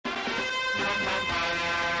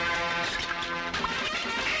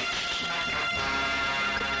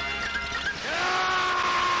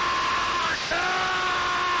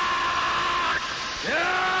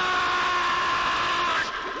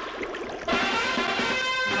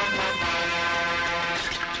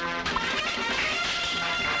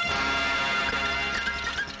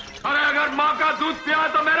दूध पिया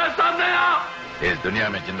तो मेरे सामने आ। इस दुनिया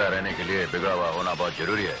में जिंदा रहने के लिए बिगड़ा हुआ होना बहुत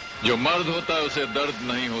जरूरी है। जो मर्द होता है उसे दर्द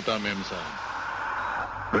नहीं होता मेम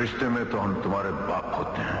साहब। रिश्ते में तो हम तुम्हारे बाप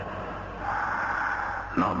होते हैं,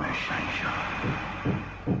 नाम है शहंशाह।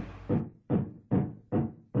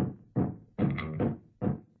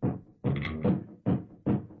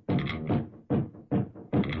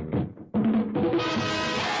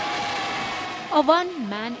 A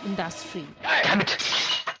one-man industry.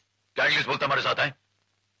 क्या इंग्लिश बोलता हमारे साथ है?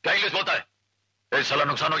 क्या इंग्लिश बोलता है? ये साला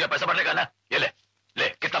नुकसान हो गया, पैसा बढ़ लेगा ना? ये ले, ले,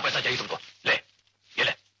 कितना पैसा चाहिए तुमको? ले, ये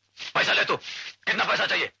ले, पैसा ले तू। कितना पैसा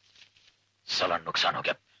चाहिए? साला नुकसान हो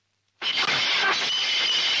गया।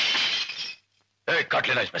 काट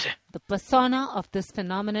लेना इसमें से। The persona of this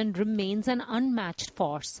phenomenon remains an unmatched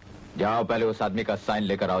force. जाओ पहले उस आदमी का साइन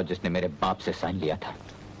लेकर आओ जिसने मेरे बाप से साइन लिया था।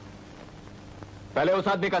 पहले उस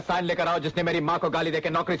आदमी का साइन लेकर आओ जिसने मेरी मां को गाली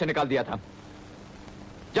देकर नौकरी से निकाल दिया था।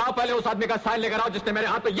 जाओ पहले उस आदमी का साइन लेकर आओ जिसने मेरे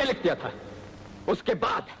हाथ पे ये लिख दिया था। उसके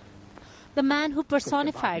बाद The man who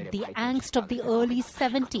personified the angst of the early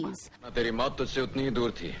 70s तेरी मौत तुझसे उतनी ही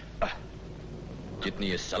दूर थी जितनी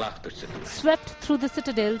ये सलाख तुझसे दूर। swept through the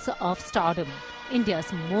citadels of stardom, India's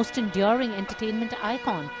most enduring entertainment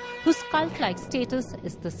icon, whose cult-like status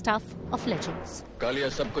is the stuff of legends. Kaliya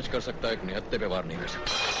सब कुछ कर सकता है, एक निहत्थे पे वार नहीं कर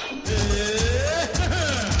सकता।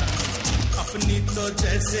 अपनी तो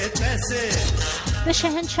जैसे तैसे। The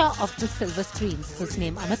Shahanshah of the silver screens, his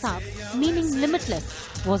name Amitabh, meaning limitless,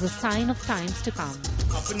 was a sign of times to come.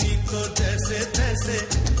 अपनी तो जैसे तैसे,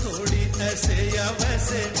 थोड़ी ऐसे या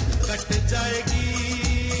वैसे कट जाएगी।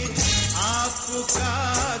 आपका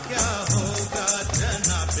क्या होगा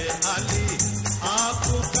जनाबे आली,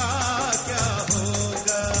 आपका क्या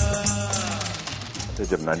होगा?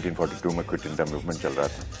 जब 1942 में क्विट इंडिया मूवमेंट चल रहा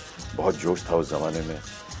था, बहुत जोश था उस जमाने में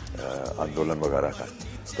आंदोलन वगैरह का।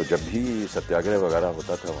 तो जब भी सत्याग्रह वगैरह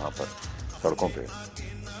होता था वहाँ पर सड़कों पे,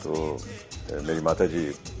 तो मेरी माता जी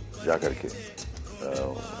जा करके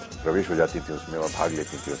प्रवेश हो जाती थी उसमें और भाग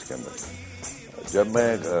लेती थी उसके अंदर। जब मैं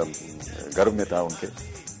गर्भ में था उनके,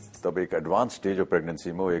 तब एक एडवांस स्टेज ऑफ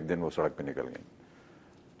प्रेगनेंसी में वो एक दिन वो सड़क पे निकल गई।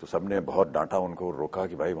 तो सबने बहुत डांटा उनको, रोका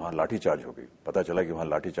कि भाई वहाँ लाठी चार्ज हो गई। पता चला कि वहाँ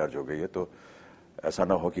लाठी चार्ज हो गई है, तो ऐसा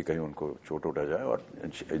ना हो कि कहीं उनको चोट उठ जाए, और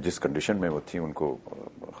जिस कंडीशन में वो थी उनको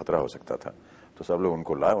खतरा हो सकता था। तो सब लोग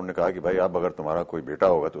उनको लाए। उन्होंने कहा कि भाई अब अगर तुम्हारा कोई बेटा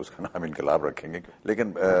होगा तो उसका नाम इनकलाब रखेंगे।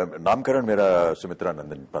 लेकिन नामकरण मेरा सुमित्रा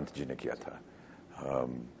नंदन पंत जी ने किया था,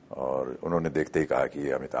 और उन्होंने देखते ही कहा कि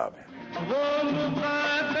ये अमिताभ है।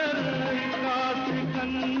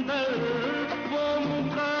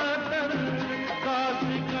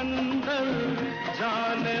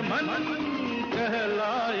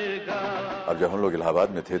 अब जब हम लोग इलाहाबाद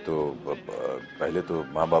में थे तो पहले तो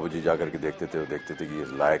माँ बाबूजी जा करके देखते थे कि ये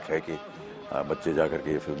लायक है कि बच्चे जा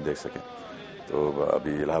करके ये फिल्म देख सकें। तो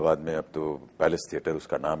अभी इलाहाबाद में अब तो पैलेस थिएटर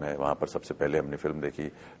उसका नाम है, वहाँ पर सबसे पहले हमने फिल्म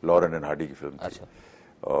देखी, लॉरेन एंड हार्डी की फिल्म थी। अच्छा।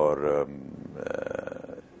 और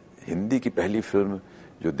हिंदी की पहली फिल्म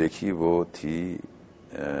जो देखी वो थी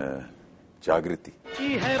जागृति।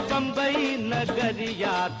 है बम्बई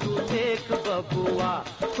नगरिया तू देख बबुआ,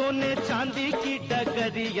 सोने चांदी की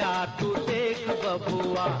डगरिया तू देख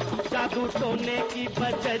बबुआ, जादू टोने की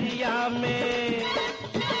बजरिया में,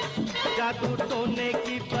 जादू टोने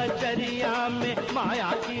की बजरिया में,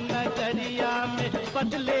 माया की नगरिया में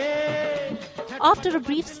बदले। After a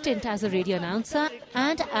brief stint as a radio announcer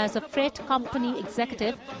and as a freight company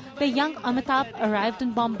executive, the young Amitabh arrived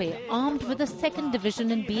in Bombay armed with a second division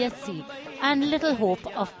in BSc and little hope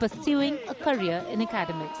of pursuing a career in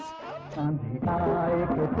academics.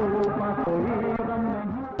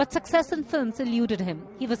 But success in films eluded him.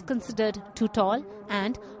 He was considered too tall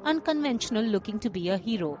and unconventional looking to be a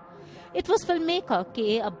hero. It was filmmaker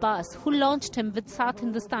K.A. Abbas who launched him with Saath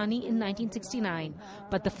Hindustani in 1969.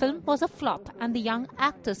 But the film was a flop and the young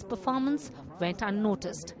actor's performance went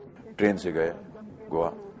unnoticed. Train से गए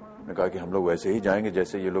गोवा, ने कहा कि हम लोग वैसे ही जाएंगे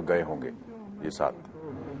जैसे ये लोग गए होंगे, ये साथ।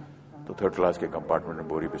 तो थर्ड क्लास के कंपार्टमेंट में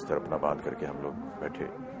बोरी बिस्तर अपना बांध करके हम लोग बैठे,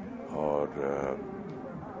 और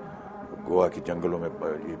गोवा के जंगलों में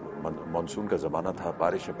मानसून का जमाना था,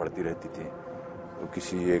 बारिशें पड़ती रहती थी। तो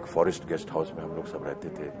किसी एक फॉरेस्ट गेस्ट हाउस में हम लोग सब रहते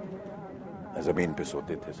थे, जमीन पे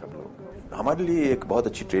सोते थे सब लोग। हमारे लिए एक बहुत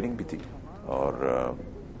अच्छी ट्रेनिंग भी थी, और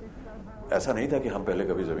ऐसा नहीं था कि हम पहले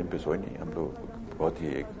कभी जमीन पे सोए नहीं। हम लोग बहुत ही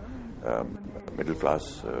एक मिडिल क्लास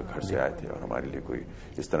घर से आए थे, और हमारे लिए कोई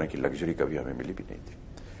इस तरह की लग्जरी कभी हमें मिली भी नहीं थी।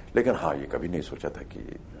 लेकिन हाँ, ये कभी नहीं सोचा था कि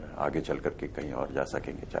आगे चल करके कहीं और जा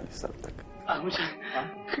सकेंगे 40 साल तक। मुझे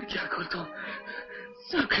क्या खोलता हूँ,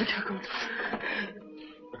 क्या खोलता।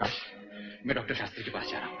 मैं डॉक्टर शास्त्री के पास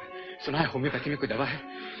जा रहा हूँ। सुना है होम्योपैथी में कोई दवा है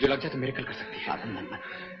जो लग जाए तो मेरेकल कर सकती है।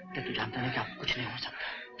 तो तू जानता नहीं कि आपको कुछ नहीं हो सकता।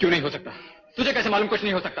 क्यों नहीं हो सकता? तुझे कैसे मालूम कुछ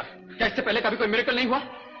नहीं हो सकता? क्या इससे पहले कभी कोई मिरेकल नहीं हुआ?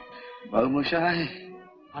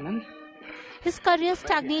 Anand? His career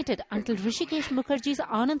stagnated until Hrishikesh Mukherjee's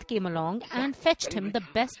Anand came along and fetched him the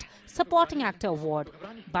Best Supporting Actor award.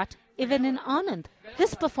 But even in Anand,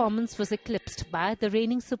 his performance was eclipsed by the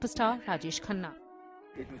reigning superstar Rajesh Khanna.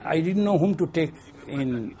 I didn't know whom to take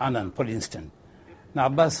in Anand, for instance. Now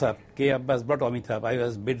K. Abbas brought Amitabh. I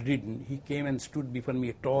was bedridden. He came and stood before me,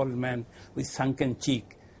 a tall man with sunken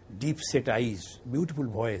cheek, deep-set eyes, beautiful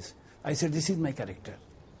voice. I said, this is my character.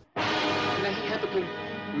 नहीं है तो फिर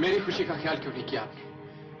मेरी खुशी का ख्याल क्यों नहीं किया आपने?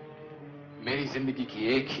 मेरी जिंदगी की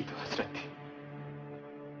एक ही तो हसरत थी,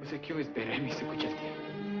 उसे क्यों इस बेरहमी से कुचल दिया?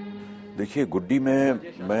 देखिए, गुड्डी में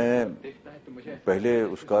मैं पहले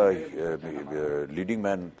उसका लीडिंग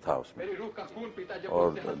मैन था उसमें, और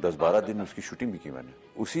 10-12 दिन उसकी शूटिंग भी की मैंने।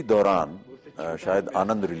 उसी दौरान शायद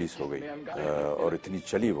आनंद रिलीज हो गई और इतनी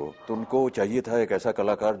चली वो, तो उनको चाहिए था एक ऐसा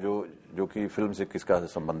कलाकार जो कि फिल्म से किसका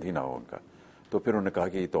संबंध ही ना हो उनका। तो फिर उन्होंने कहा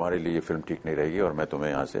कि तुम्हारे लिए ये फिल्म ठीक नहीं रहेगी और मैं तुम्हें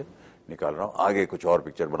यहाँ से निकाल रहा हूँ, आगे कुछ और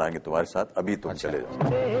पिक्चर बनाएंगे तुम्हारे साथ, अभी तुम चले जाओ।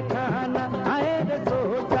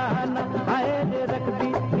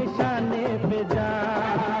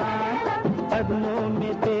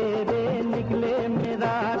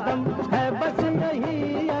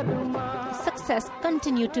 Success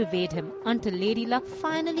continued to evade him until Lady Luck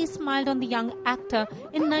finally smiled on the young actor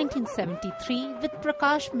in 1973 with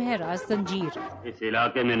Prakash Mehra's Zanjeer. इस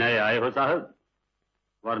इलाके में नए आए हो साहब,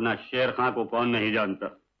 वरना शेर खां को कौन नहीं जानता।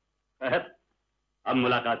 अब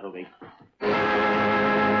मुलाकात हो गई।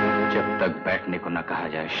 जब तक बैठने को न कहा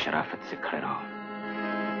जाए शराफत से खड़े रहो।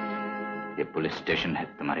 ये पुलिस स्टेशन है,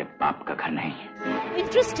 तुम्हारे बाप का घर नहीं।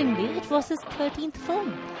 Interestingly, it was his 13th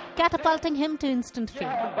film, catapulting him to instant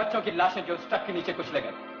fame. बच्चों की लाशें जो ट्रक के नीचे कुचले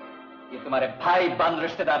गए, ये तुम्हारे भाई बंद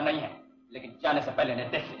रिश्तेदार नहीं है, लेकिन जाने से पहले इन्हें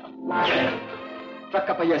देख लिया। ट्रक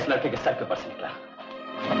का पहिया इस लड़के के सर के ऊपर से निकला।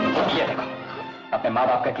 ये देखो, अपने माँ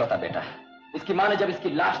बाप का इकलौता बेटा है। इसकी माँ ने जब इसकी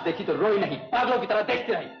लाश देखी तो रोई नहीं, पागलों की तरह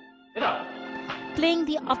देखती रही। Playing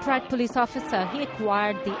the upright police officer, he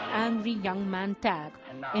acquired the angry young man tag,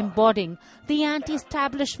 embodying the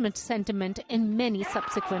anti-establishment sentiment in many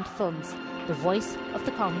subsequent films, the voice of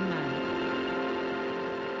the common man.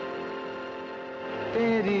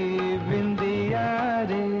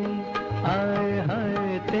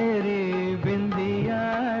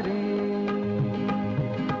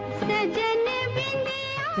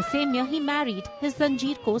 The same year he married his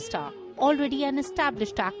Zanjeer co-star, already an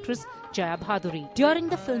established actress, Jaya Bhaduri, during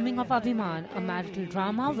the filming of Abhiman, a marital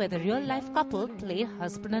drama where the real-life couple played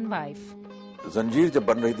husband and wife. जंजीर जब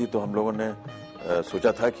बन रही थी तो हम लोगों ने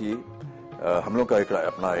सोचा था कि हम लोग का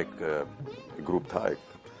अपना एक ग्रुप था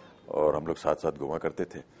और हम लोग साथ साथ घुमा करते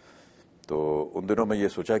थे। तो उन दिनों में ये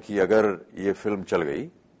सोचा कि अगर ये फिल्म चल गई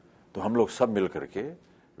तो हम लोग सब मिल करके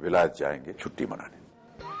विलायत जाएंगे छुट्टी मनाने।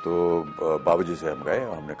 तो बाबूजी से हम गए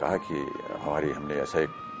और हमने कहा कि हमने ऐसा एक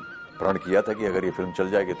प्रण किया था कि अगर ये फिल्म चल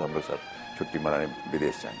जाएगी तो हम लोग सब छुट्टी मनाने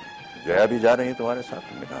विदेश जाएंगे। जया भी जा रही है तुम्हारे साथ?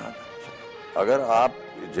 हमने कहा अगर आप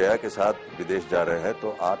जया के साथ विदेश जा रहे हैं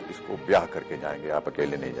तो आप इसको ब्याह करके जाएंगे, आप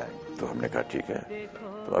अकेले नहीं जाएंगे। तो हमने कहा ठीक है,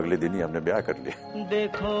 तो अगले दिन ही हमने ब्याह कर लिया।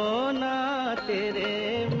 देखो ना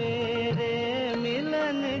तेरे मेरे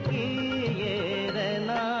मिलन की ये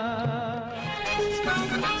रहना।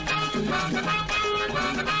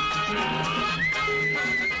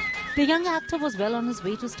 The young actor was well on his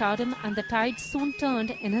way to stardom and the tide soon turned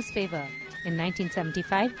in his favor. In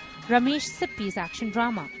 1975, Ramesh Sippy's action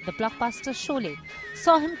drama, the blockbuster Sholay,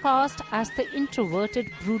 saw him cast as the introverted,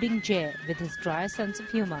 brooding Jay with his dry sense of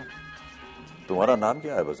humor. तुम्हारा नाम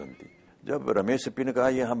क्या है बसंती? जब रमेश सिप्पी ने कहा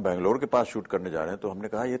ये हम बेंगलोर के पास शूट करने जा रहे हैं तो हमने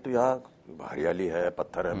कहा ये तो यहाँ हरियाली है,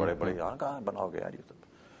 पत्थर है बड़े बड़े, यहाँ कहाँ बनाओगे यार ये सब।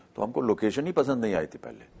 तो हमको लोकेशन ही पसंद नहीं आई थी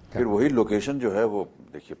पहले, फिर वही लोकेशन जो है वो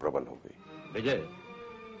देखिए प्रबल हो गई। विजय,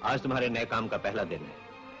 आज तुम्हारे नए काम का पहला दिन है,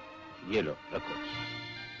 ये लो रखो।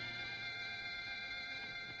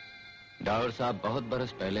 डावर साहब, बहुत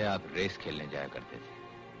बरस पहले आप रेस खेलने जाया करते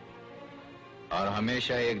थे और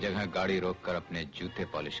हमेशा एक जगह गाड़ी रोककर अपने जूते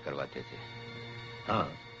पॉलिश करवाते थे। हाँ,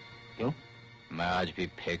 क्यों? मैं आज भी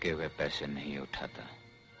फेंके हुए पैसे नहीं उठाता।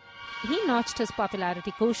 He notched his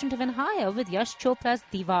popularity quotient even higher with Yash Chopra's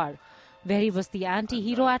Diwar, where he was the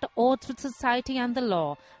anti-hero at odds with society and the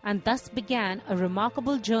law, and thus began a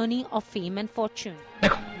remarkable journey of fame and fortune.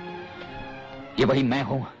 देखो, ये वही मैं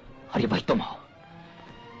हूँ और ये वही तुम हो।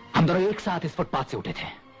 हम दोनों एक साथ इस फुटपाथ से उठे थे,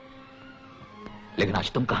 लेकिन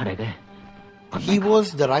आज तुम कहाँ रह गए? He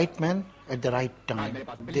was the right man at the right time.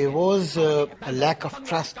 There was a lack of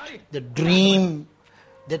trust. The dream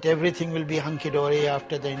that everything will be hunky-dory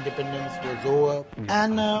after the independence was over.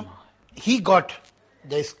 And he got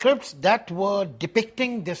the scripts that were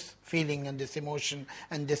depicting this feeling and this emotion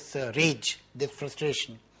and this rage, this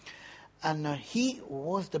frustration. And he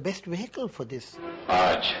was the best vehicle for this.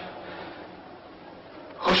 आज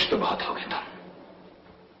खुश तो बहुत होगे तुम।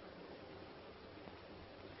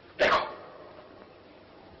 देखो,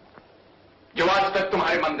 जो आज तक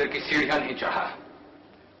तुम्हारे मंदिर की सीढ़ियां नहीं चढ़ा,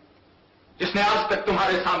 जिसने आज तक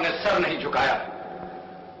तुम्हारे सामने सर नहीं झुकाया,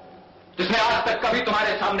 जिसने आज तक कभी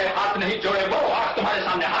तुम्हारे सामने हाथ नहीं जोड़े, वो आज तुम्हारे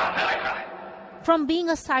सामने हाथ फैलाए खड़ा है। From being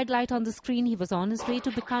a sidelight on the screen, he was on his way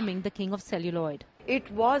to becoming the king of celluloid.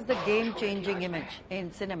 It was the game-changing image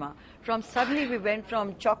in cinema. From suddenly we went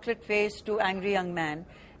from chocolate face to angry young man,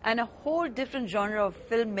 and a whole different genre of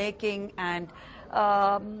filmmaking and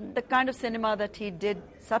the kind of cinema that he did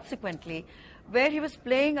subsequently, where he was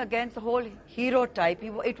playing against the whole hero type.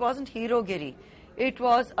 It wasn't hero-giri. It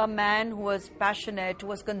was a man who was passionate, who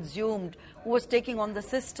was consumed, who was taking on the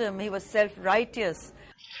system. He was self-righteous.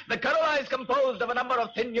 The corolla is composed of a number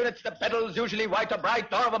of thin units, the petals usually white or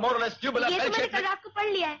bright, or of a more or less tubular bell-shaped.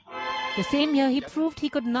 The same year, he proved he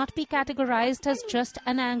could not be categorized as just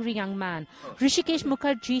an angry young man. Hrishikesh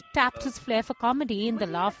Mukherjee tapped his flair for comedy in the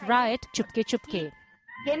laugh riot Chupke Chupke.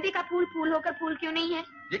 गेंदे का फूल फूल होकर फूल क्यों नहीं है?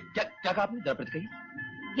 क्या कहा आपने? जरा कहिए।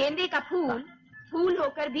 गेंदे का फूल फूल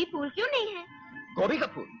होकर भी फूल क्यों नहीं है? गोभी का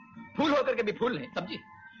फूल फूल होकर के भी फूल नहीं, समझी?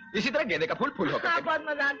 इसी तरह गेंदे का फूल फूल होकर के। आप बहुत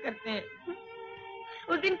मजाक करते हैं।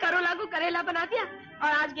 उस दिन करोला को करेला बना दिया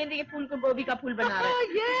और आज गेंदे के फूल को गोभी का फूल बना रहे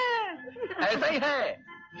हैं। ऐसा ही है,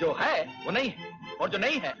 जो है वो नहीं है और जो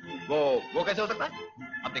नहीं है वो कैसे हो सकता है?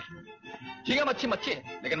 अब देखिए, झींगा मच्छी मच्छी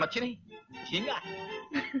है लेकिन मच्छी नहीं, झींगा है।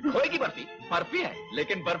 खोए की बर्फी बर्फी है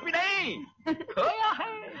लेकिन बर्फी नहीं, खोया है।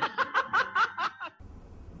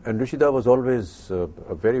 And Rishida was always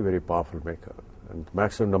a very, very powerful maker. And the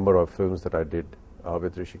maximum number of films that I did are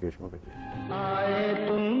with Hrishikesh Mukherjee.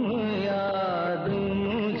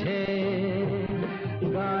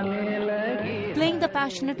 Playing the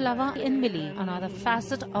passionate lover in Millie, another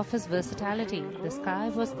facet of his versatility, the sky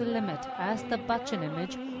was the limit as the Bachchan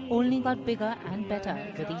image only got bigger and better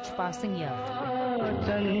with each passing year.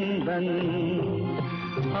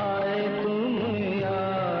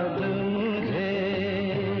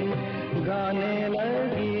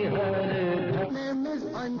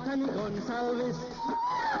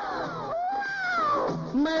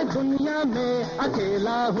 मैं दुनिया में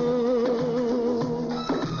अकेला हूँ,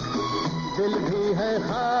 दिल भी है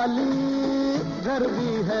खाली, घर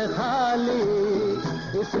भी है खाली,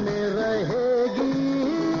 इसमें रहेगी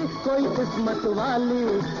कोई किस्मत वाली,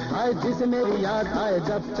 आए जिसे मेरी याद आए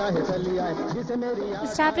जब चाहे चली आए, जिसे मेरी याद।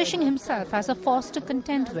 Establishing himself as a force to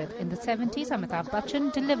contend with in the 70s, Amitabh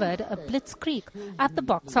Bachchan delivered a blitzkrieg at the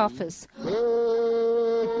box office.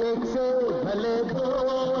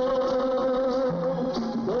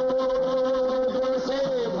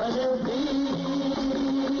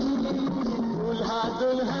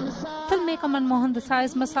 Filmmaker Manmohan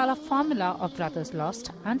Desai's masala formula of Brothers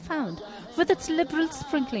Lost and Found, with its liberal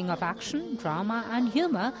sprinkling of action, drama and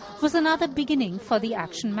humour, was another beginning for the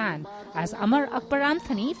action man, as Amar Akbar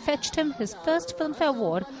Anthony fetched him his first Filmfare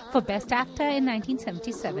Award for Best Actor in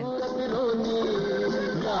 1977.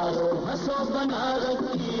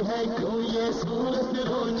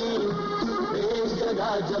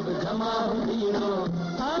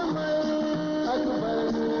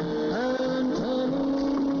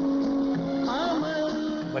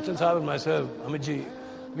 Bachchan Sahab and myself, Amit ji,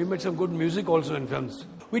 we made some good music also in films.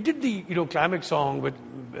 We did the climax song with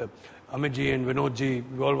Amit ji and Vinod ji.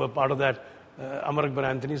 We all were part of that Amar Akbar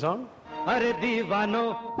Anthony song. अरे दीवानो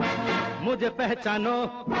मुझे पहचानो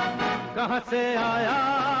कहाँ से आया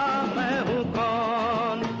मैं हूँ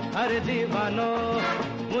कौन अरे दीवानो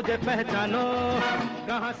मुझे पहचानो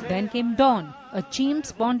कहाँ से। Then came Dawn, a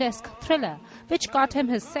James Bond-esque thriller which got him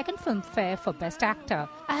his second Filmfare for Best Actor.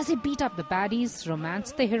 As he beat up the baddies,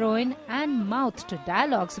 romanced the heroine and mouthed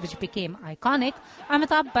dialogues which became iconic,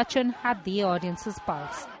 Amitabh Bachchan had the audience's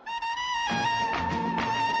pulse.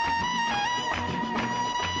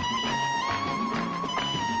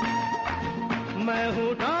 मैं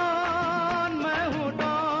हूँ don मैं हूँ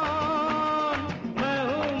don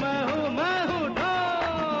मैं हूँ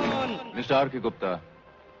don. Mister are के गुप्ता,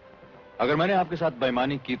 अगर मैंने आपके साथ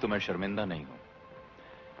बेईमानी की तो मैं शर्मिंदा नहीं हूं,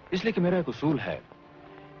 इसलिए कि मेरा एक उसूल है,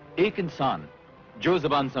 एक इंसान जो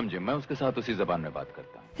जबान समझे मैं उसके साथ उसी जबान में बात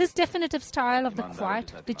करता हूं। His definitive style of the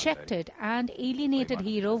quiet, dejected and alienated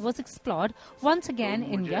hero was explored once again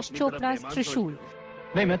in Yash Chopra's Trishul.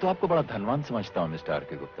 नहीं, मैं तो आपको बड़ा धनवान समझता हूं मिस्टर आर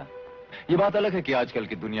के गुप्ता। ये बात अलग है कि आजकल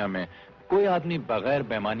की दुनिया में कोई आदमी बगैर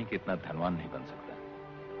बेईमानी के इतना धनवान नहीं बन सकता।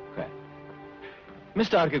 खैर,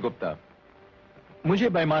 मिस्टर आर के गुप्ता, मुझे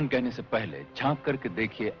बेईमान कहने से पहले झांक करके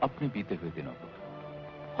देखिए अपने बीते हुए दिनों को।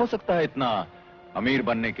 हो सकता है इतना अमीर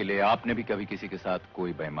बनने के लिए आपने भी कभी किसी के साथ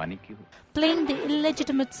कोई बेईमानी की हो। Playing the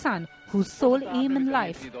illegitimate son whose sole aim in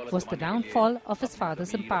life was the downfall of his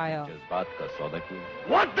father's empire. बात का सौदा किया।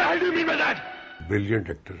 What the hell do you mean by that? Brilliant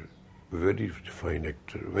actor, very fine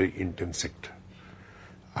actor, very intense actor.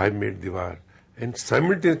 I made Diwar, and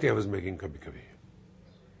simultaneously I was making Kabhi Kabhi.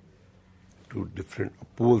 Two different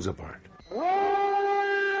poles apart.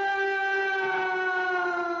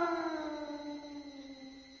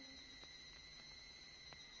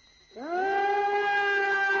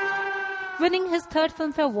 Winning his third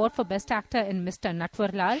Filmfare Award for Best Actor in Mr.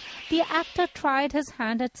 Natwarlal, the actor tried his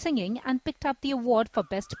hand at singing and picked up the award for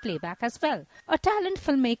Best Playback as well. A talent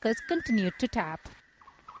filmmakers continued to tap.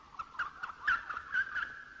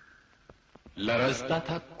 लरजता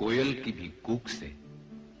था कोयल की भी कूक से,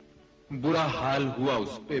 बुरा हाल हुआ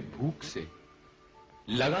उस पे भूख से,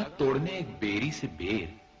 लगा तोड़ने एक बेरी से बेर,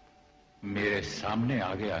 मेरे सामने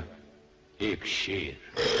आ गया एक शेर।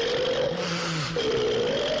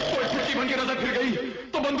 कोई बन के नजर फिर गई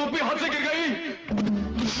तो बंदूक भी हाथ से गिर गई।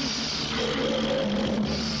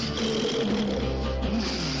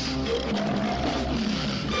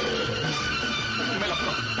 मैं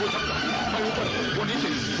लपका, वो झपका, मैं ऊपर, वो नीचे,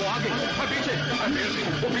 वो आगे, मैं पीछे, मैं पेड़ से,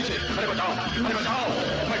 वो पीछे। अरे बचाओ, मैं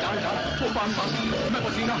डाल, वो पान, मैं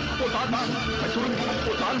पसीना, वो ताल, मैं सुर,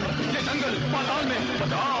 वो ताल में, ये जंगल, पाताल में,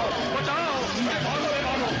 बचाओ, अरे भागो, अरे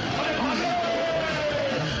भागो।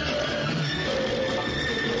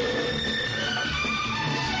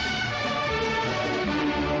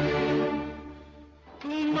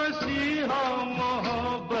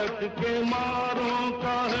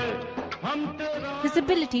 His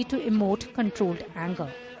ability to emote controlled anger,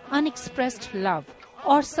 unexpressed love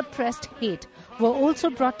or suppressed hate were also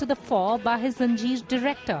brought to the fore by his Zanjeer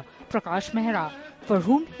director Prakash Mehra, for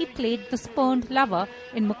whom he played the spurned lover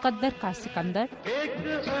in Muqaddar Ka Sikandar.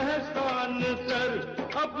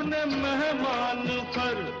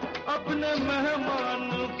 अपने मेहमान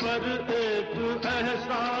पर एक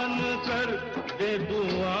एहसान कर, दे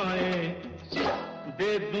दुआएं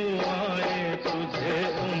तुझे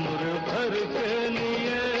उम्र भर के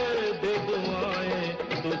लिए, दे दुआएं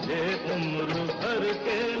तुझे उम्र भर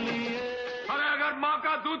के लिए। अरे अगर माँ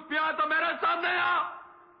का दूध पिया तो मेरे सामने आ,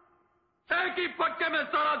 एक ही पटके में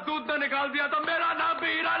सारा दूध ने निकाल दिया तो मेरा नाम भी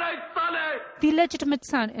हीरा नहीं साले। The illegitimate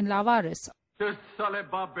son in Lavaris. इस साले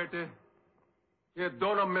बाप बेटे ये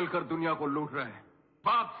दोनों मिलकर दुनिया को लूट रहे हैं।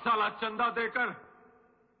 बाप साला चंदा देकर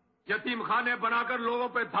यतीम खाने बनाकर लोगों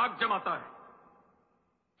पे धाक जमाता है,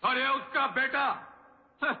 और ये उसका बेटा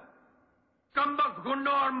कमबख्त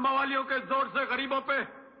गुंडों और मवालियों के जोर से गरीबों पे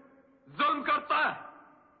जुल्म करता है।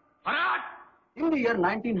 अरे In the year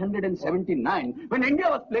 1979, when India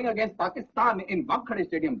was playing against Pakistan in Wankhede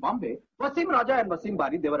Stadium, Bombay, Wasim Raja and Wasim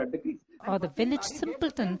Bari, they were at the crease. Or the village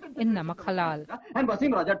simpleton in Namak Halal. And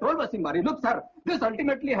Wasim Raja told Wasim Bari, look sir, this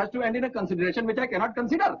ultimately has to end in a consideration which I cannot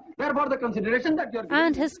consider. Therefore the consideration that you are giving...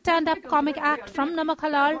 And his stand-up comic act from Namak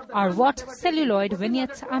Halal are what celluloid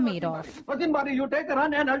vignettes are made of. Wasim Bari, you take a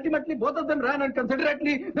run, and ultimately both of them ran and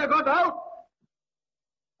considerately they got out.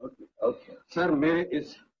 Okay. Sir, मेरे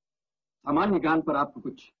इस सामान्य ज्ञान पर आपको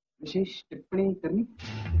कुछ विशेष टिप्पणी करनी?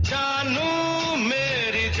 जानू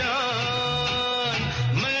मेरी जान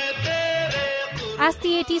मैं तेरे। As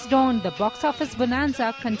the 80s dawned, the box office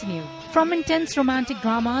bonanza continued. From intense romantic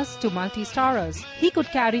dramas to multi-starrers, he could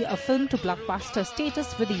carry a film to blockbuster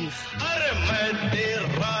status with ease. अरे मैं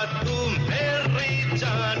तेरा तू मेरी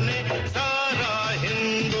जाने सारा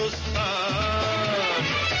हिंदुस्तान,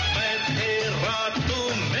 मैं तेरा तू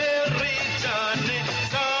मेरी जाने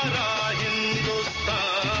सारा Hindustan.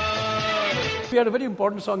 We had a very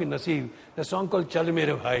important song in Naseeb, the song called Chal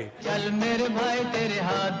Mere Bhai. चल मेरे भाई तेरे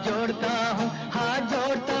हाथ जोड़ता हूँ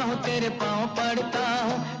तेरे पाँव पड़ता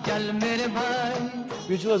हूँ, चल मेरे भाई.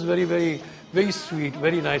 Which was very, very, very sweet,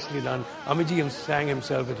 very nicely done. Amiji sang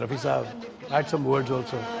himself with Rafi Saab. Had some words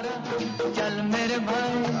also. चल मेरे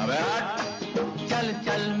भाई,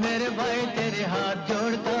 चल मेरे भाई तेरे हाथ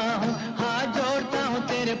जोड़ता हूँ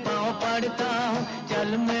तेरे पाँव पड़ता हूँ,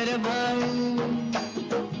 चल मेरे भाई.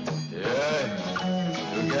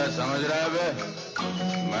 तू क्या समझ रहा है बे?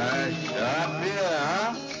 मैं शराब पी रहा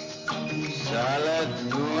हूँ? साला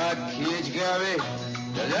धुआं खींच गया बे.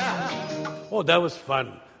 जा. Oh, that was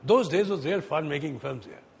fun. Those days was real fun making films.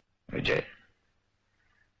 Yeah. विजय,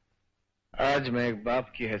 आज मैं एक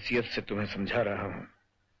बाप की हैसियत से तुम्हें समझा रहा हूं.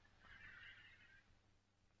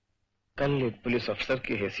 कल एक पुलिस अफसर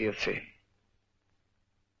की हैसियत से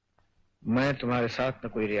मैं तुम्हारे साथ न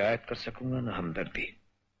कोई रियायत कर सकूंगा न हमदर्दी.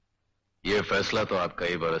 ये फैसला तो आप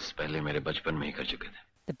कई बरस पहले मेरे बचपन में ही कर चुके थे.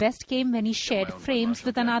 The best came when he shared frames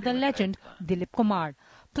with another legend, Dilip Kumar,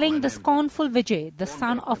 playing the scornful Vijay, the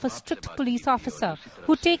son of a strict police officer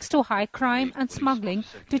who takes to high crime and smuggling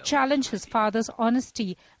to challenge his father's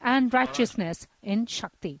honesty and righteousness in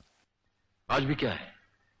Shakti. आज भी क्या है?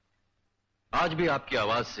 आज भी आपकी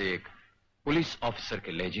आवाज से एक पुलिस ऑफिसर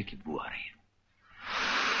के लहजे की बू आ रही है.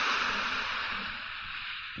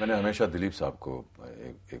 मैंने हमेशा दिलीप साहब को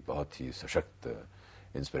एक बहुत ही सशक्त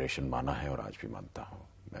इंस्पिरेशन माना है और आज भी मानता हूं.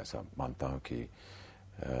 मैं ऐसा मानता हूं कि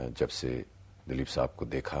जब से दिलीप साहब को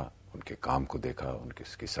देखा, उनके काम को देखा, उनकी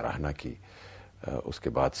इसकी सराहना की, उसके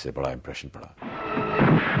बाद से बड़ा इंप्रेशन पड़ा.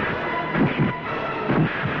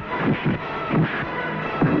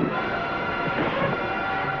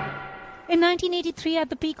 In 1983, at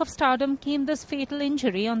the peak of stardom, came this fatal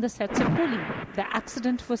injury on the sets of Coolie. The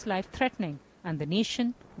accident was life-threatening, and the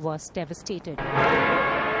nation was devastated.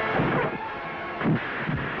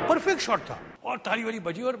 Perfect shot था और ताली वाली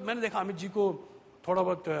बजी और मैंने देखा अमित जी को थोड़ा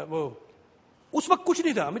बहुत वो उस वक्त कुछ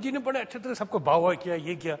नहीं था. अमित जी ने बड़े अच्छे तरह सबको वाह किया,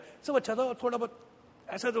 ये किया, सब अच्छा था और थोड़ा बहुत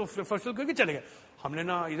ऐसा तो फर्स्ट करके चले गए. हमने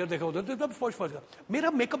ना इधर देखा उधर तो तब फर्स्ट का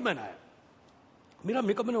मेरा मेकअप मैन आया. मेरा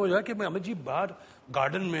मेकअप मैन हो जाए कि मैं अमित जी बाहर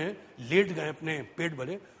गार्डन में लेट गए अपने पेट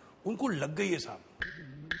भरे, उनको लग गई है साहब.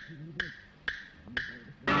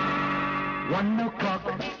 1 o'clock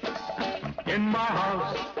in my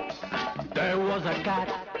house there was a cat,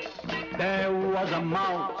 there was a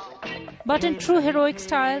mouse. But in true heroic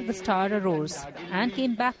style, the star arose and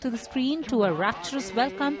came back to the screen to a rapturous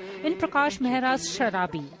welcome in Prakash Mehra's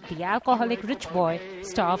Sharabi, the alcoholic rich boy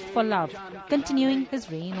starved for love, continuing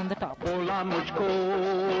his reign on the top. बोला मुझको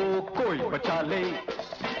कोई बचा ले,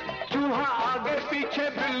 चूहा आगे पीछे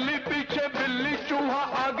बिल्ली पीछे बिल्ली चूहा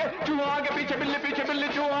आगे पीछे बिल्ली पीछे बिल्ली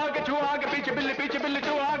चूहा आगे पीछे बिल्ली पीछे बिल्ली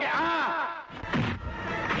चूहा आगे.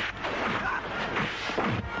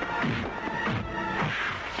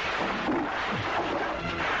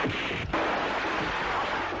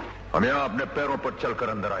 हम यहां अपने पैरों पर चलकर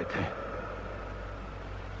अंदर आए थे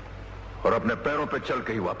और अपने पैरों पर चल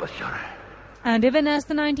के ही वापस जा रहे हैं. And even as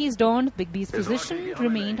the 90s dawned, Big B's position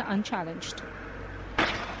remained unchallenged.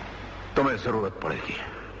 तुम्हें जरूरत पड़ेगी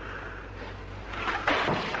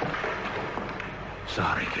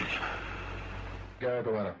सहारे के लिए. क्या है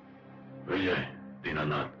तुम्हारा? विजय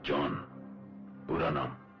दीनानाथ जॉन, पूरा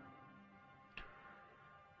नाम.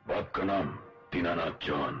 बाप का नाम दीनानाथ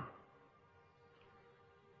जॉन,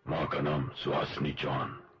 मां का नाम सुहासिनी जॉन,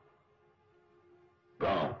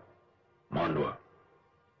 गांव मांडवा,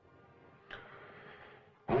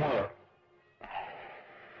 उम्र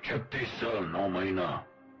 36 साल 9 महीना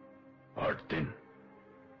 8 दिन.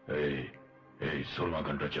 16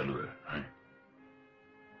 घंटा चालू है.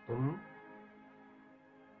 तुम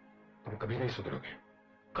कभी नहीं सुधरोगे.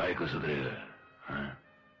 काय को सुधरेगा?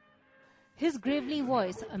 His gravely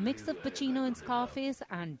voice, a mix of Pacino in Scarface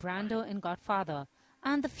and Brando in Godfather,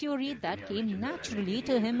 and the fury that came naturally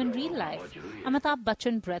to him in real life. Amitabh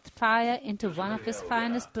Bachchan breathed fire into one of his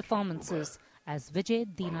finest performances as Vijay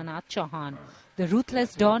Deenanath Chauhan, the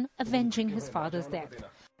ruthless Don avenging his father's death.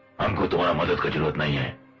 हमको तुम्हारा मदद की जरूरत नहीं है,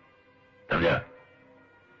 समझा?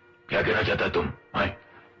 क्या कहना चाहता है तुम?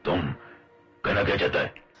 तुम कहना क्या चाहता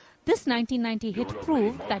है? This 1990 hit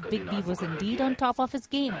proved that Big B was indeed on top of his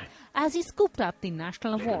game as he scooped up the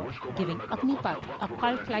national award, giving Agnipath a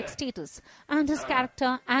cult-like status and his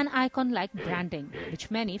character an icon-like branding,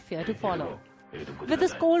 which many fear to follow. With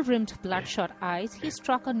his cold-rimmed, bloodshot eyes, he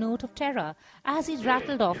struck a note of terror as he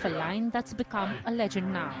rattled off a line that's become a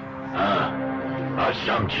legend now. आज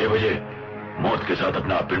शाम 6 बजे मौत के साथ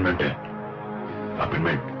अपना appointment है.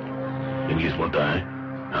 Appointment English बोलता है.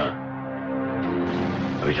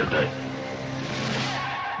 अभी चलता है.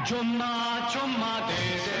 चुम्मा चुम्मा दे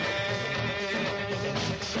दे,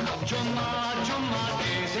 चुम्मा चुम्मा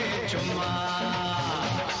दे दे, चुम्मा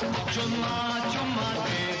चुम्मा चुम्मा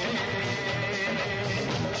दे दे,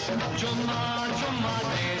 चुम्मा चुम्मा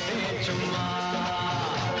दे दे, चुम्मा.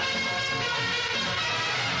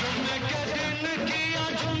 जुम्मे के दिन किया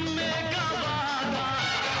जुम्मे का वादा,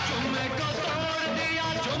 जुम्मे को तोड़ दिया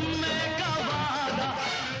जुम्मे का वादा.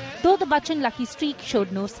 Though the Bachchan lucky streak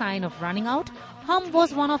showed no sign of running out, Hum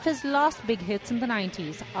was one of his last big hits in the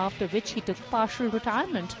 90s, after which he took partial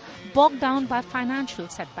retirement, bogged down by financial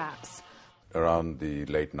setbacks. Around the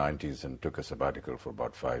late 90s and took a sabbatical for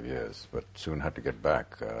about 5 years, but soon had to get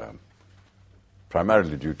back,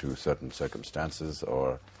 primarily due to certain circumstances,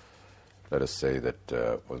 or let us say that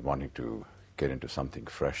was wanting to get into something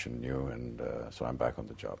fresh and new, and so I'm back on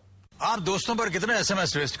the job. आप दोस्तों पर कितने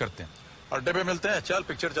SMS waste करते हैं? अड्डे पे मिलते हैं, चल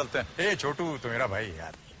पिक्चर चलते हैं. ए छोटू तो मेरा भाई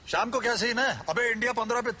यार. शाम को क्या सीन है? अबे इंडिया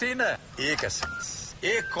 15 पे 3 है। एक एसेंस,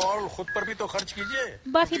 एक कॉल खुद पर भी तो खर्च कीजिए।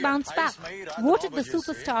 But he bounced back, voted the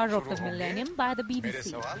superstar of the millennium by the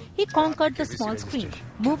BBC. He conquered the small screen,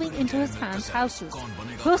 moving into his fans' houses,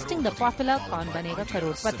 hosting the popular Kaun Banega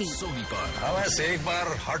Crorepati. बस एक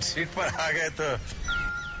बार hot seat पर आ गए तो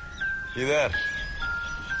इधर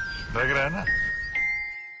लग रहा है ना?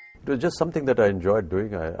 It was just something that I enjoyed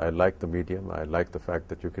doing. I like the medium. I like the fact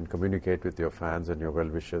that you can communicate with your fans and your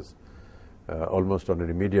well-wishers almost on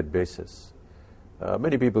an immediate basis.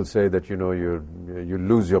 Many people say that, you know, you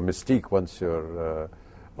lose your mystique once you're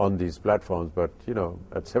on these platforms, but, you know,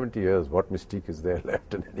 at 70 years, what mystique is there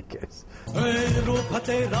left in any case?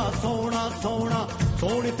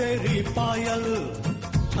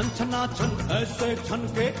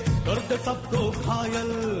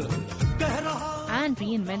 And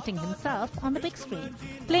reinventing himself on the big screen,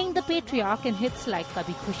 playing the patriarch in hits like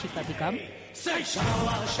Kabhi Khushi Kabhi Gum, Say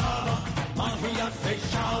shawa shawa, mahiya say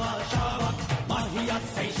shawa shawa, mahiya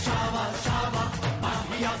say shawa shawa,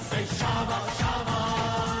 mahiya say shawa shawa.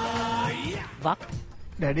 Waqt.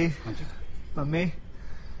 Daddy, mummy,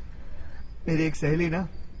 मेरी एक सहेली ना,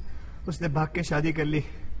 उसने भाग के शादी कर ली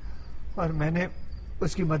और मैंने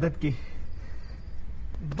उसकी मदद की।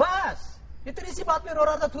 बस इतनी सी बात में रो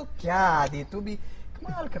रहा था तू? क्या आदि, तू भी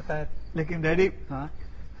कमाल करता है। लेकिन डैडी,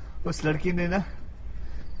 उस लड़की ने ना,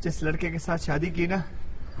 जिस लड़के के साथ शादी की ना,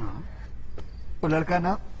 वो लड़का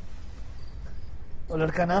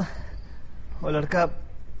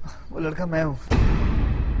मैं हूँ।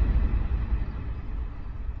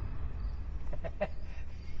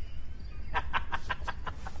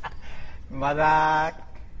 मजाक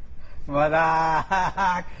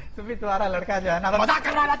मजाक, तू भी तुम्हारा लड़का जो है ना, मजाक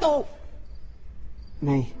कर रहा था तू।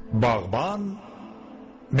 नहीं, बागबान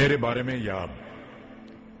मेरे बारे में या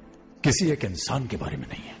किसी एक इंसान के बारे में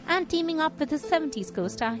नहीं है। And teaming up with his 70s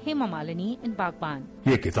co-star Hema Malini in Baghban.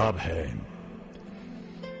 ये किताब है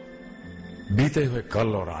बीते हुए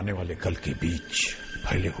कल और आने वाले कल के बीच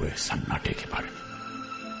फैले हुए सन्नाटे के बारे में।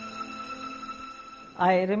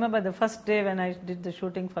 I remember the first day when I did the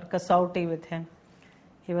shooting for Kasauti with him.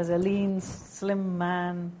 He was a lean, slim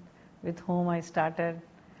man with whom I started.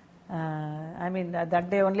 I mean, that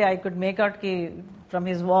day only I could make out from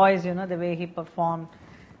his voice, you know, the way he performed.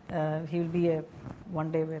 He will be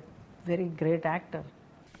one day a very great actor.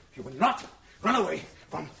 You will not run away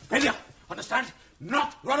from failure. Understand?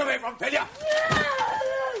 Not run away from failure.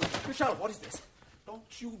 Vishal, what is this?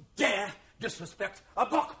 Don't you dare disrespect a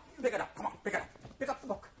book. Pick it up. Come on, pick it up. Pick up the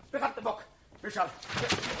book. Pick up the book. Vishal,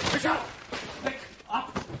 Vishal, pick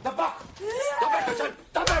up the book. Stop it, Vishal.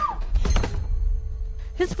 Stop it.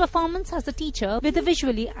 His performance as a teacher with a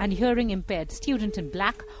visually and hearing impaired student in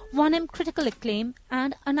black won him critical acclaim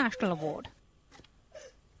and a national award.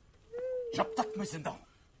 जब तक मैं जिंदा हूं,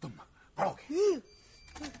 तुम पढ़ोगे.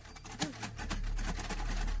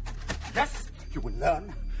 Yes, you will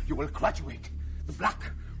learn. You will graduate. The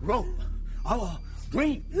black robe, our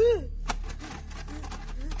dream.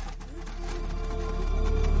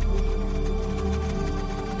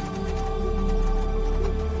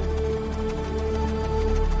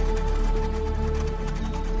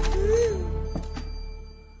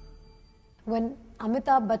 When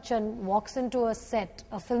Amitabh Bachchan walks into a set,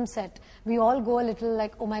 a film set, we all go a little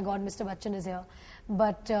like, oh my God, Mr. Bachchan is here.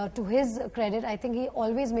 But to his credit, I think he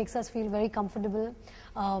always makes us feel very comfortable.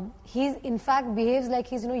 He, in fact, behaves like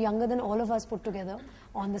he's younger than all of us put together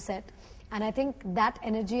on the set. And I think that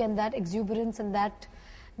energy and that exuberance and that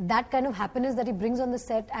kind of happiness that he brings on the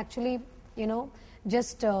set actually,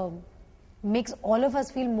 just makes all of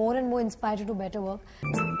us feel more and more inspired to do better work.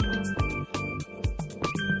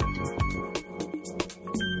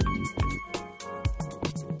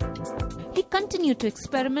 He continued to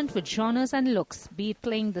experiment with genres and looks, be it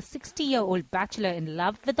playing the 60-year-old bachelor in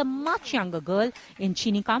love with a much younger girl in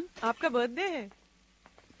Chini Kam. आपका birthday है?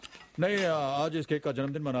 नहीं, आज इस cake का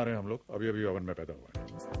जन्मदिन मना रहे हैं हम लोग. अभी ओवन में पैदा हुआ है.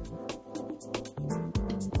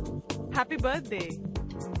 Happy birthday,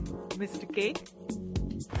 Mr. Cake.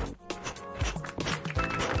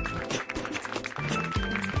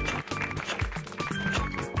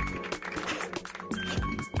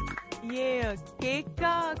 ये केक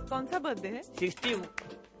का कौन सा बर्थडे है? 60.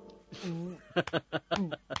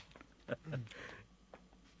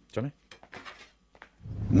 चले?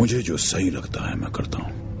 मुझे जो सही लगता है मैं करता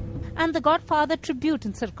हूँ. And the Godfather tribute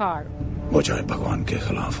in Sarkar. वो चाहे भगवान के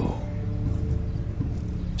खिलाफ हो,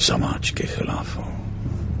 समाज के खिलाफ हो,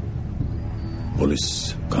 पुलिस,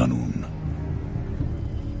 कानून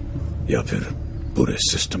या फिर पूरे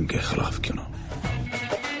सिस्टम के खिलाफ क्यों ना.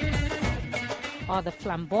 Or the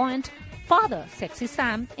flamboyant father, Sexy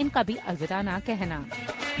Sam, in Kabhi Alvida Na Kehna.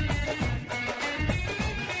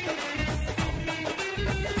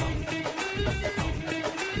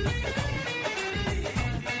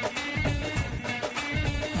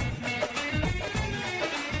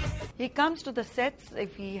 He comes to the sets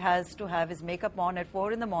if he has to have his makeup on at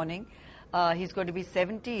 4 in the morning. He's going to be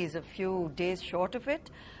 70, he's a few days short of it.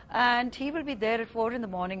 And he will be there at 4 in the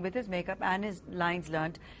morning with his makeup and his lines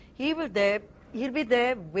learnt. He'll be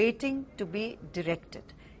there waiting to be directed.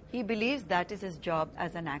 He believes that is his job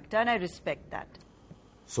as an actor, and I respect that.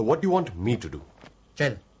 So what do you want me to do?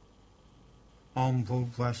 Tell. Om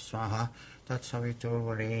Bhurva Swaha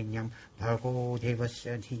Tatsaviturvarenyam Bhargo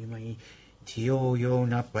Devasya Dhimai Dhiyo Yo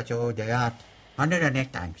Na Prachodayat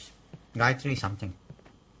 108 times. Gayatri something.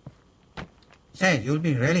 Say, you'll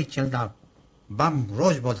be really chilled out. Bum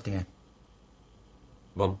Rose bolte hain.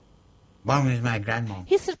 Bum? Bum is my grandmom.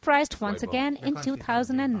 He surprised once again in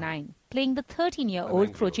 2009, playing the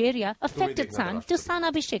 13-year-old Progeria, affected son to son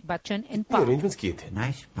Abhishek Bachchan in Park. Arrangements किए थे.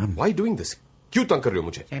 Nice. Why doing this? क्यों तंग कर रहे हो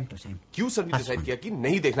मुझे? Same to same. क्यों sir ने डिसाइड किया कि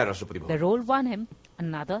नहीं देखना Rashtrapati Bhavan? The role won him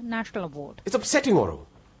another national award. It's upsetting, Oro.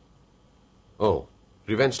 Oh,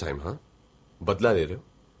 revenge time, huh? बदला ले रहे हो?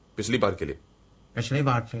 पिछली बार के लिए? पिछली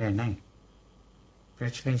बार के लिए नहीं.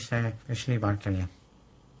 पिछली बार के लिए.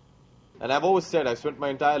 And I've always said I spent my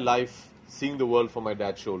entire life seeing the world from my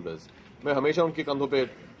dad's shoulders. मैं हमेशा उनके कंधों पे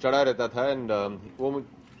चढ़ा रहता था and वो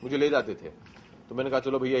मुझे ले जाते थे. तो मैंने कहा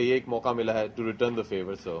चलो भैया ये एक मौका मिला है to return the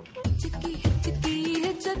favor, so.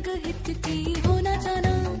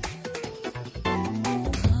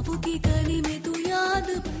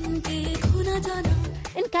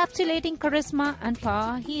 Encapsulating charisma and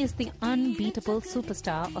power, he is the unbeatable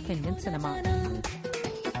superstar of Indian cinema.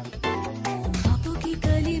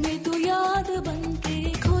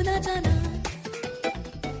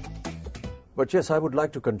 But yes, I would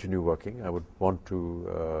like to continue working. I would want to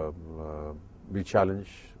be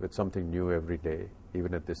challenged with something new every day,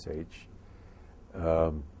 even at this age.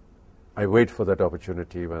 I wait for that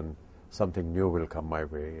opportunity when something new will come my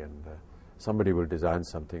way and somebody will design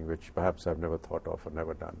something which perhaps I've never thought of or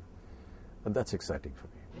never done. And that's exciting for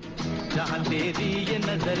me. जहाँ तेरी ये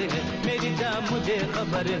नजर है मेरी जान मुझे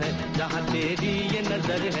खबर है जहाँ तेरी ये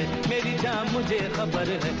नजर है मेरी जान मुझे खबर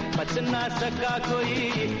है बच ना सका कोई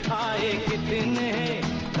आए कितने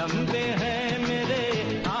लंबे हैं मेरे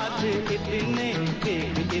हाथ कितने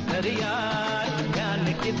देख इधर यार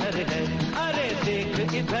ध्यान किधर है अरे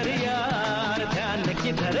देख इधर यार ध्यान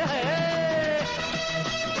किधर है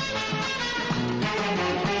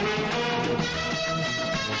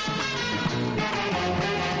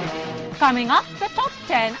Coming up, the top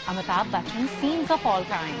 10 Amitabh Bachchan scenes of all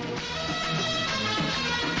time.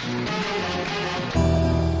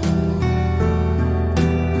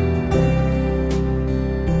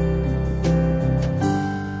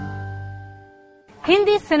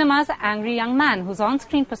 Hindi cinema's angry young man whose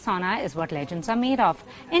on-screen persona is what legends are made of.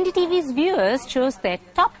 NDTV's viewers chose their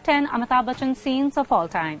top 10 Amitabh Bachchan scenes of all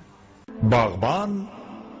time. बागबान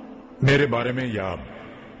मेरे बारे में या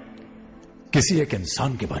किसी एक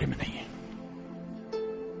इंसान के बारे में नहीं है.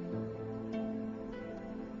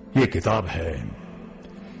 ये किताब है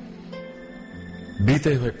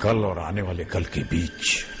बीते हुए कल और आने वाले कल के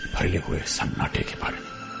बीच फैले हुए सन्नाटे के बारे में.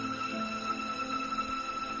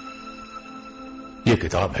 ये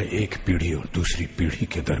किताब है एक पीढ़ी और दूसरी पीढ़ी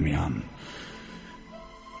के दरमियान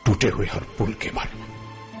टूटे हुए हर पुल के बारे में.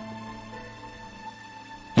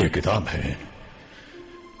 ये किताब है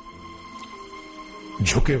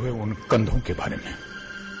झुके हुए उन कंधों के बारे में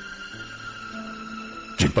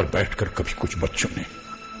जिन पर बैठकर कभी कुछ बच्चों ने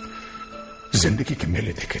जिंदगी के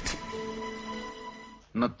मेले देखे थे.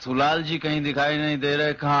 नथुलाल जी कहीं दिखाई नहीं दे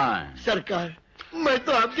रहे, कहाँ हैं? सरकार, मैं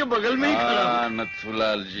तो आपके बगल में ही खड़ा हूं.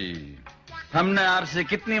 नथुलाल जी, हमने आपसे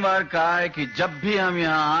कितनी बार कहा है कि जब भी हम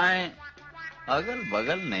यहाँ आए अगल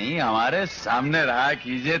बगल नहीं हमारे सामने रहा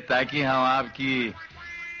कीजिए ताकि हम आपकी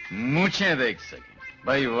मूछें देख सकें.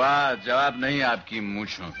 भाई वाह, जवाब नहीं आपकी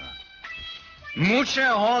मूछों का. मूछें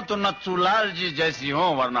हो तो नथुलाल जी जैसी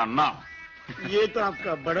हो वरना ना हो. ये तो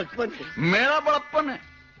आपका बड़कपन है. मेरा बड़प्पन है?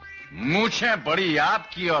 मूछें बड़ी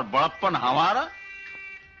आपकी और बड़प्पन हमारा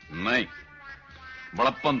नहीं.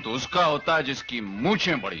 बड़प्पन तो उसका होता है जिसकी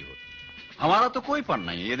मूछें बड़ी होती. हमारा तो कोई पन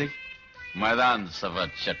नहीं. ये देख मैदान सफर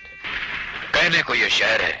चट है. कहने को ये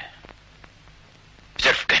शहर है,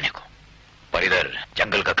 सिर्फ कहने को. पर इधर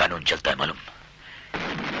जंगल का कानून चलता है, मालूम?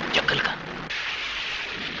 जंगल का.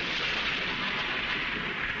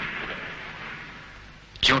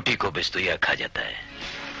 चूंटी को बिस्तुया खा जाता है,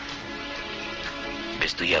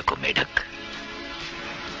 बिस्तुया को मेढक,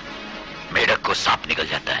 मेढक को सांप निकल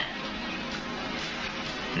जाता है,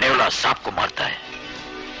 नेवला सांप को मारता है,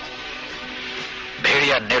 भेड़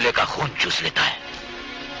भेड़िया नेवले का खून चूस लेता है,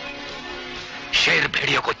 शेर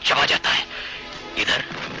भेड़ियों को चबा जाता है, इधर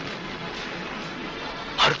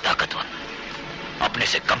हर ताकतवर अपने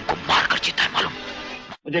से कम को मार कर जीता है। मालूम?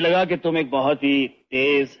 मुझे लगा कि तुम एक बहुत ही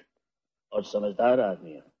तेज और समझदार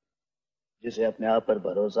आदमी हो, जिसे अपने आप पर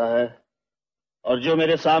भरोसा है, और जो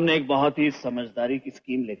मेरे सामने एक बहुत ही समझदारी की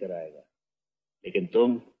स्कीम लेकर आएगा। लेकिन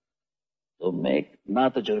तुम एक ना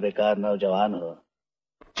तजुर्बेकार नौजवान हो,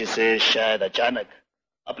 जिसे शायद अचानक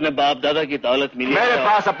अपने बाप दादा की दौलत मिली। मेरे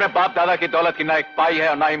पास अपने बाप दादा की दौलत की ना एक पाई है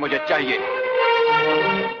और ना ही मुझे चाहिए।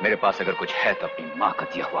 मेरे पास अगर कुछ है तो अपनी मां का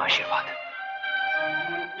दिया हुआ आशीर्वाद है।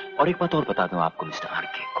 और एक बात और बता दूं आपको मिस्टर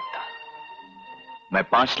आर.के. गुप्ता, मैं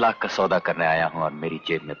 5 लाख का सौदा करने आया हूं और मेरी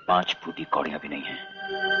जेब में 5 फूटी कौड़ियां भी नहीं है।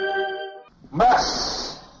 बस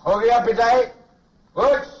हो गया पिटाई।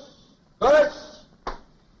 कुछ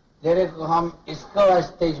तेरे को हम इसको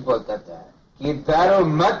स्टेज बोलते थे कि दारू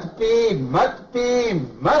मत पी,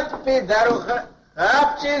 दारू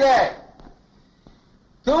खराब चीज है।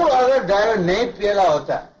 तू अगर दारू नहीं पियला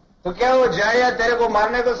होता तो क्या वो जाया तेरे को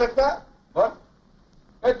मारने को सकता? बोल,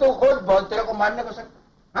 तू खुद बोल, तेरे को मारने को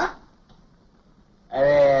सकता? हाँ?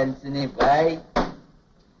 अरे एंथनी भाई,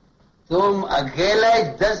 तुम अकेले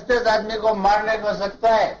 10 आदमी को मारने को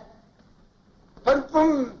सकता है, पर तुम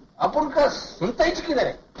अपन का सुनता ही किधर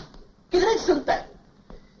है? किधर सुनता है?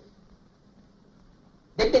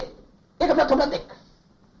 देख अपना थोड़ा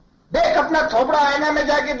देख अपना थोपड़ा आईना में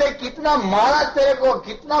जाके देख, कितना मारा तेरे को,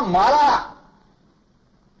 कितना मारा।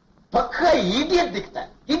 पक्का इडियट दिखता है,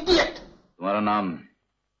 इडियट। तुम्हारा नाम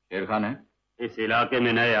शेर खान है? इस इलाके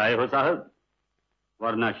में नए आए हो साहब,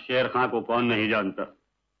 वरना शेर खान को कौन नहीं जानता।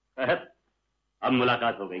 अब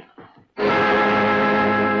मुलाकात हो गई।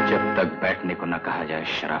 जब तक बैठने को न कहा जाए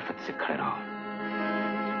शराफत से खड़े रहो।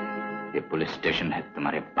 ये पुलिस स्टेशन है,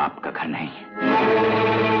 तुम्हारे बाप का घर नहीं।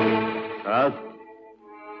 साहब,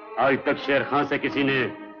 आज तक शेर खान से किसी ने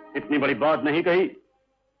इतनी बड़ी बात नहीं कही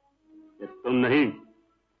कि तुम नहीं,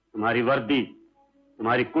 तुम्हारी वर्दी,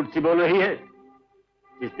 तुम्हारी कुर्सी बोल रही है।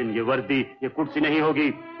 जिस दिन ये वर्दी, ये कुर्सी नहीं होगी,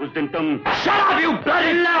 उस दिन तुम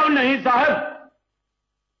नहीं साहब,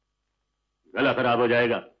 गला खराब हो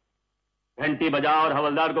जाएगा। घंटी बजाओ और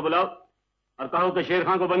हवलदार को बुलाओ और कहो कि शेर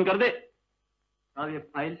खान को बंद कर दे। अब ये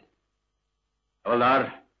फाइल।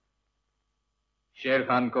 हवलदार, शेर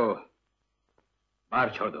खान को बाहर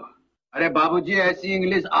छोड़ दो। अरे बाबूजी, ऐसी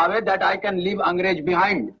इंग्लिश आवे दैट आई कैन लीव अंग्रेज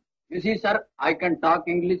behind. You see, sir, I can talk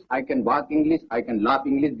English, I can walk English, I can laugh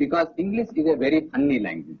English, because English is a very funny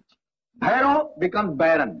language. Bhairo becomes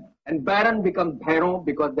Baron, and Baron becomes Bhairo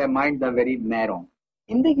because their minds are very narrow.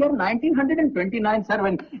 In the year 1929, sir,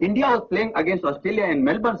 when India was playing against Australia in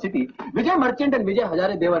Melbourne City, Vijay Merchant and Vijay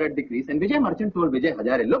Hazare, they were at the crease, and Vijay Merchant told Vijay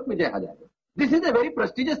Hazare, look Vijay Hazare, this is a very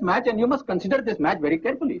prestigious match and you must consider this match very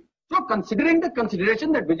carefully. So considering the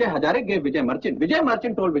consideration that Vijay Hazare gave Vijay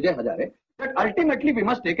Merchant told Vijay Hazare that ultimately we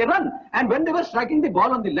must take a run. And when they were striking the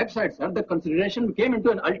ball on the leg side, sir, the consideration came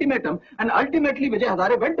into an ultimatum, and ultimately Vijay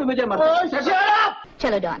Hazare went to Vijay Merchant. Oh, shut up!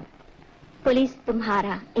 चलो Don, police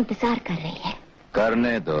तुम्हारा इंतजार कर रही है।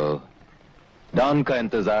 करने दो। Don का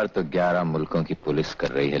इंतजार तो 11 मुल्कों की पुलिस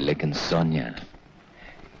कर रही है, लेकिन सोनिया,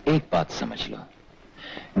 एक बात समझ लो,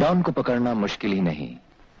 डॉन को पकड़ना मुश्किल ही नहीं,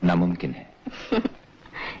 नामुमकिन है।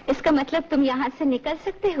 इसका मतलब तुम यहाँ से निकल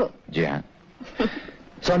सकते हो? जी हाँ।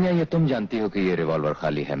 सोनिया, ये तुम जानती हो कि ये रिवॉल्वर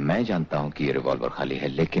खाली है, मैं जानता हूं कि ये रिवॉल्वर खाली है,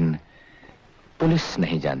 लेकिन पुलिस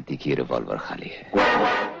नहीं जानती कि ये रिवॉल्वर खाली है।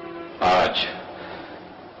 आज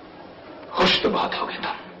खुश तो बहुत हो गई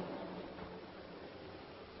तुम।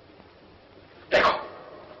 देखो,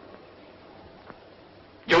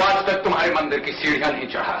 जो आज तक तुम्हारे मंदिर की सीढ़ियां नहीं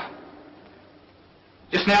चढ़ा,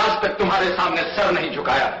 जिसने आज तक तुम्हारे सामने सर नहीं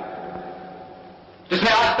झुकाया,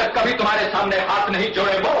 जिसने आज तक कभी तुम्हारे सामने हाथ नहीं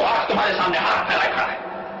जोड़े, वो आज तुम्हारे सामने हाथ फैलाए खड़ा है।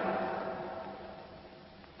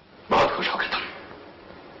 बहुत खुश हो गए तुम,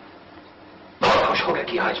 बहुत खुश हो गए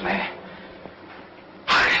कि आज मैं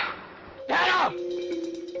आ गया।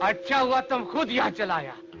 अच्छा हुआ तुम खुद यहाँ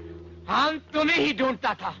चलाया, हम तुम्हें ही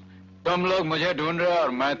ढूंढता था। तुम लोग मुझे ढूंढ रहे हो और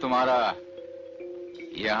मैं तुम्हारा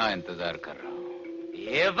यहाँ इंतजार कर रहा हूँ।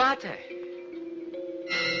 ये बात है।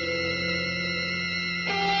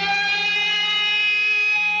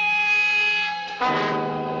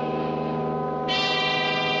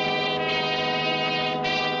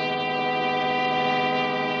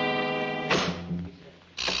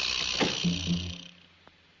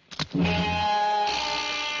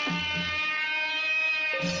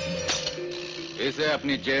 इसे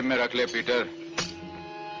अपनी जेब में रख ले पीटर।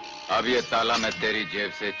 अब ये ताला मैं तेरी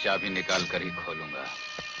जेब से चाबी निकाल कर ही खोलूंगा।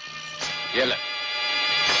 ये ले।